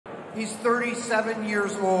He's 37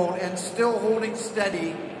 years old and still holding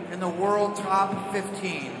steady in the world top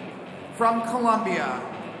 15. From Colombia,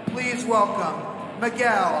 please welcome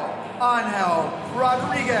Miguel Angel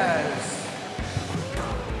Rodriguez.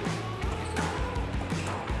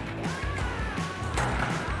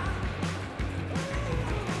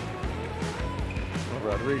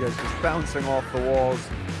 Rodriguez just bouncing off the walls,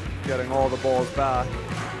 getting all the balls back.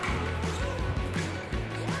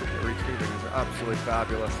 The retrieving is absolutely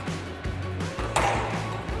fabulous.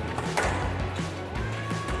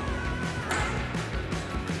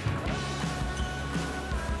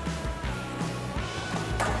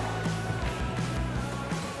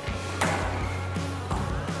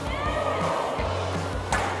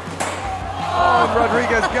 Oh,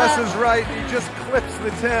 Rodriguez guesses right. He just clips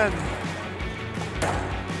the 10.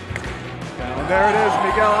 And there it is,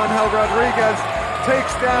 Miguel Angel Rodriguez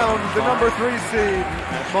takes down the number 3 seed,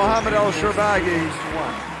 Mohamed El Shorbagy.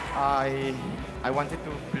 I wanted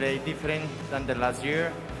to play different than the last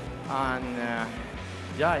year, and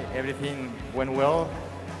yeah, everything went well,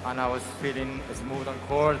 and I was feeling smooth on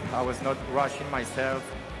court. I was not rushing myself,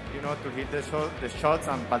 you know, to hit the shots,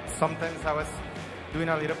 but sometimes I was doing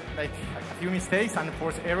a few mistakes and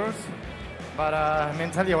forced errors. But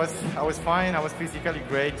mentally, I was fine. I was physically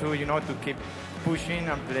great too, you know, to keep pushing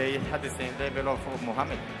and play at the same level of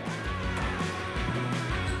Mohamed.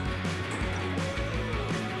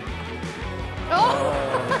 Oh!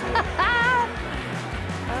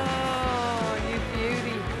 Oh, you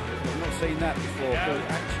beauty. I've not seen that before, but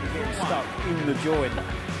actually getting stuck in the joint.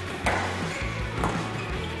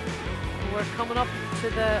 We're coming up to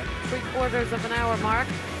the 3/4 of an hour mark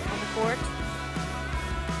on the court.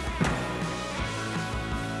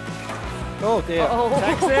 Oh dear,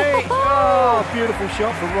 taxi! Oh, beautiful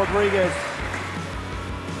shot from Rodriguez.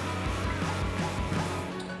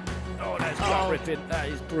 Oh, that's gut ripping. That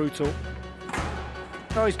is brutal.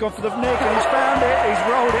 Oh, he's gone for the nick and he's found it. He's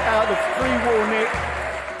rolled it out the 3-wall nick.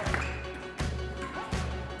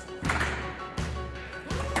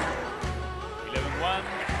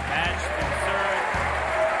 Match in third.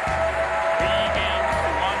 3 games to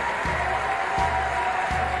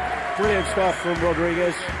 1. Brilliant stuff from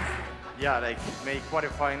Rodriguez. Yeah, like make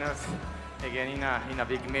quarterfinals again in a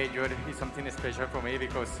big major is something special for me,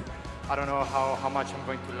 because I don't know how much I'm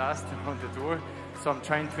going to last on the tour. So I'm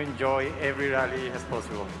trying to enjoy every rally as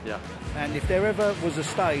possible. Yeah. And if there ever was a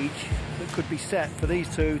stage that could be set for these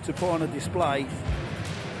two to put on a display,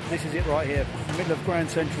 this is it right here. Middle of Grand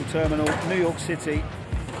Central Terminal, New York City.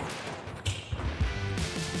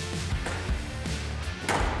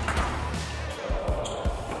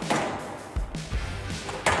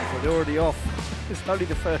 They're already off. It's only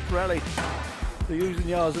the first rally. The using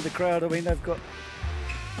yards of the crowd, I mean, they've got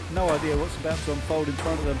no idea what's about to unfold in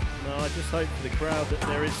front of them. No, I just hope for the crowd that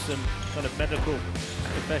there is some kind of medical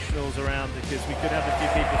professionals around, because we could have a few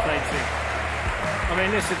people fainting. I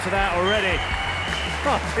mean, listen to that already.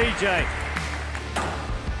 Oh, DJ.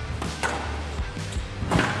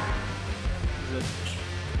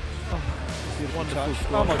 Oh, wonderful touch.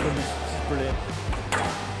 Oh my goodness, this is brilliant.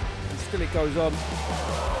 And still it goes on.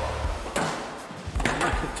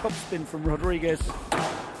 The top spin from Rodriguez.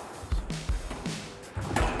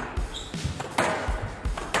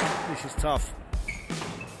 This is tough.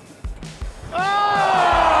 Oh!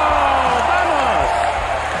 Vamos!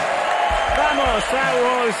 Vamos! That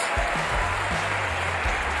was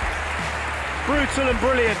brutal and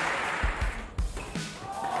brilliant.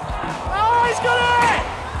 Oh, he's got it!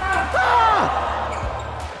 Ah!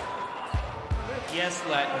 Yes,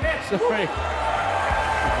 Latin. Sorry.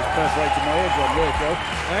 You just perforated my eardrum there, Joe.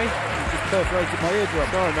 Hey? You just perforated my eardrum.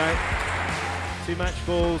 Sorry, mate. 2 match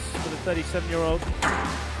balls for the 37-year-old.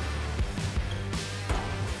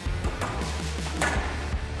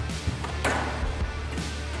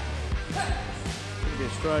 Be a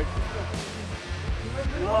stroke.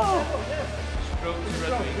 Stroke to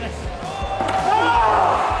Rodriguez.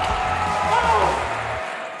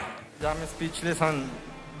 I'm speechless on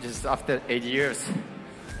just after 8 years.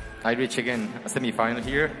 I reach again a semi-final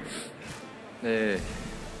here. And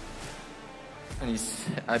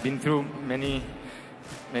I've been through many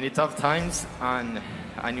tough times, and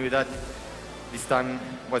I knew that this time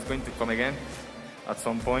was going to come again at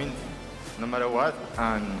some point, no matter what.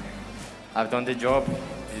 And I've done the job.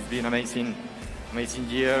 It's been amazing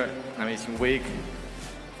year, amazing week.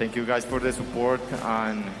 Thank you guys for the support,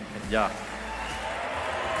 and yeah.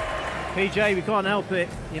 PJ, we can't help it,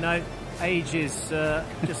 you know. Age is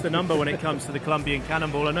just a number when it comes to the Colombian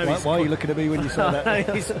Cannonball. I know. Why are you looking at me when you say that?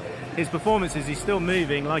 his performances, he's still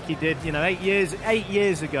moving like he did, you know, 8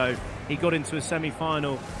 years ago. He got into a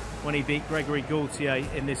semi-final when he beat Gregory Gaultier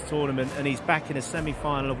in this tournament, and he's back in a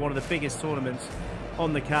semi-final of one of the biggest tournaments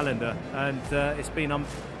on the calendar. And it's been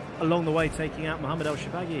along the way taking out Mohamed El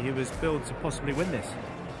Shorbagy, who was billed to possibly win this.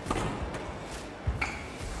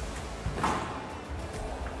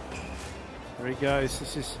 There he goes.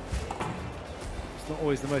 It's not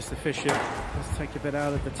always the most efficient. Let's take a bit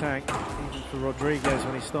out of the tank, even for Rodriguez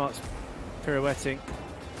when he starts pirouetting.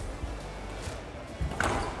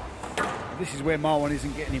 This is where Marwan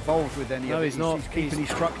isn't getting involved with any of it. He's not. He's keeping his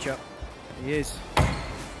structure. He is.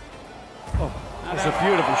 Oh, that's a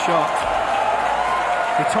beautiful shot.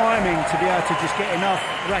 The timing to be able to just get enough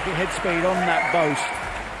racket head speed on that boast.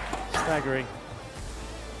 Staggering.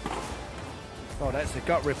 Oh, that's the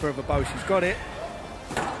gut ripper of a boast. He's got it.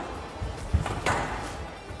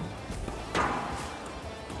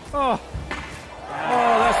 Oh,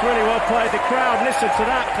 that's really well played. The crowd, listen to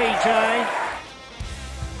that, PJ.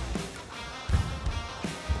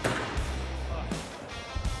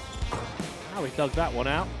 How he dug that one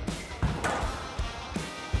out.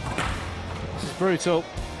 This is brutal.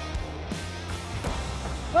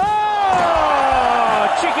 Oh,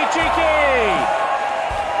 cheeky!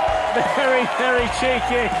 Very, very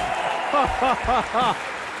cheeky.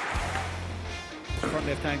 Front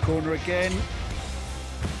left-hand corner again.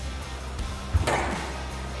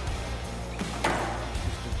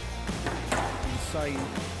 Insane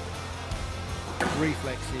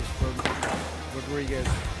reflexes from Rodriguez.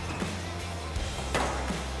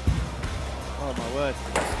 Oh my word.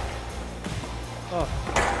 Oh,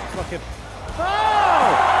 it's like a...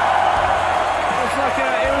 Oh!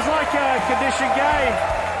 It was like a conditioned game.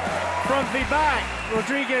 Front v back.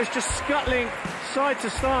 Rodriguez just scuttling side to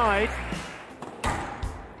side.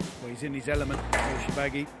 Well, he's in his element, El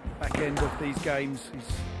Shorbagy. Back end of these games.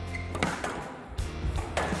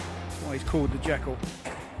 That's why he's called the Jackal.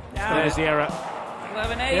 There's the error.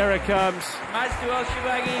 11-8. The error comes. Match to El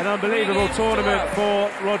Shorbagy. An unbelievable tournament for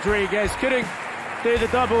Rodriguez. Couldn't do the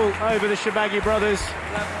double over the Shorbagy brothers. 11-5,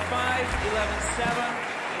 11-7,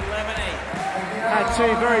 11-8. Had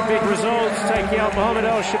two very big results, taking out Mohamed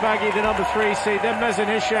El Shorbagy, the number 3 seed, then Mazen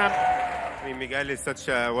Hisham. I mean, Miguel is such,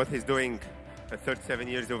 what he's doing at 37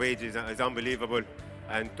 years of age is unbelievable.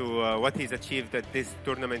 And to what he's achieved at this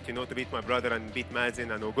tournament, you know, to beat my brother and beat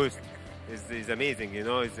Mazen and August is amazing, you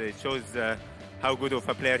know. It shows how good of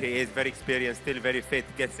a player he is, very experienced, still very fit,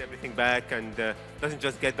 gets everything back, and doesn't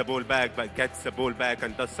just get the ball back, but gets the ball back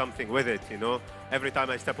and does something with it, you know. Every time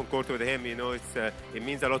I step on court with him, you know, it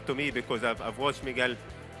means a lot to me, because I've watched Miguel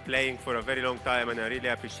playing for a very long time, and I really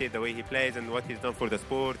appreciate the way he plays and what he's done for the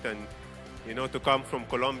sport. And, you know, to come from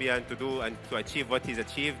Colombia and to achieve what he's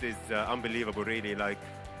achieved is unbelievable, really. Like,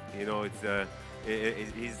 you know,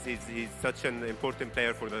 he's such an important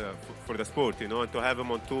player for the sport, you know, and to have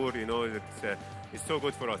him on tour, you know, it's so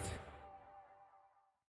good for us.